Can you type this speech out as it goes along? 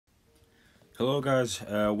Hello guys,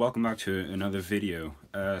 welcome back to another video.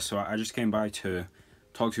 So I just came by to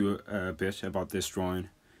talk to you a bit about this drawing.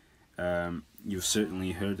 You've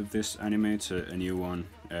certainly heard of this anime. It's a new one,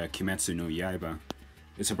 Kimetsu no Yaiba.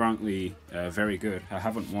 It's apparently very good. I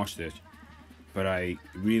haven't watched it, but I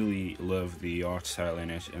really love the art style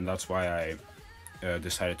in it, and that's why I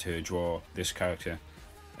decided to draw this character.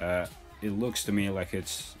 It looks to me like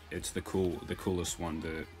it's the coolest one,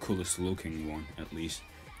 the coolest looking one at least.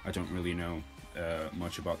 I don't really know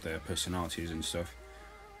much about their personalities and stuff,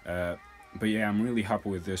 but yeah, I'm really happy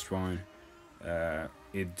with this drawing.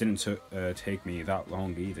 It didn't take me that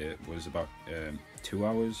long either. It was about 2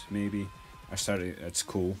 hours maybe. I started at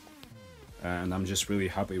school, and I'm just really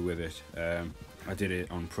happy with it. I did it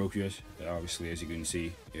on Procreate, obviously, as you can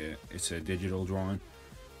see. It's a digital drawing,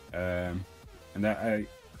 and I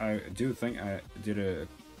do think I did a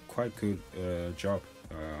quite good job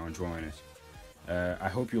on drawing it. I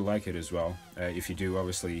hope you like it as well. If you do,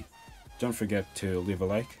 obviously, don't forget to leave a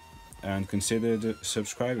like and consider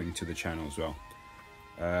subscribing to the channel as well.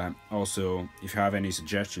 Also, if you have any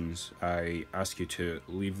suggestions, I ask you to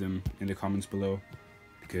leave them in the comments below,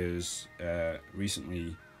 because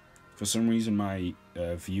recently, for some reason, my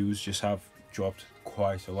views just have dropped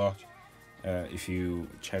quite a lot. If you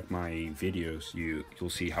check my videos, you'll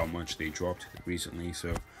see how much they dropped recently.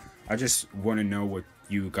 So I just want to know what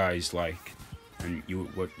you guys like, and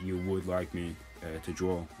what you would like me to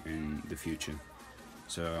draw in the future.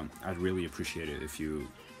 So I'd really appreciate it if you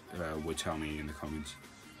would tell me in the comments.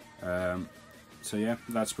 So yeah,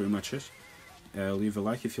 that's pretty much it. Leave a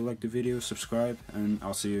like if you like the video, subscribe, and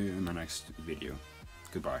I'll see you in my next video.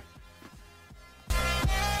 Goodbye.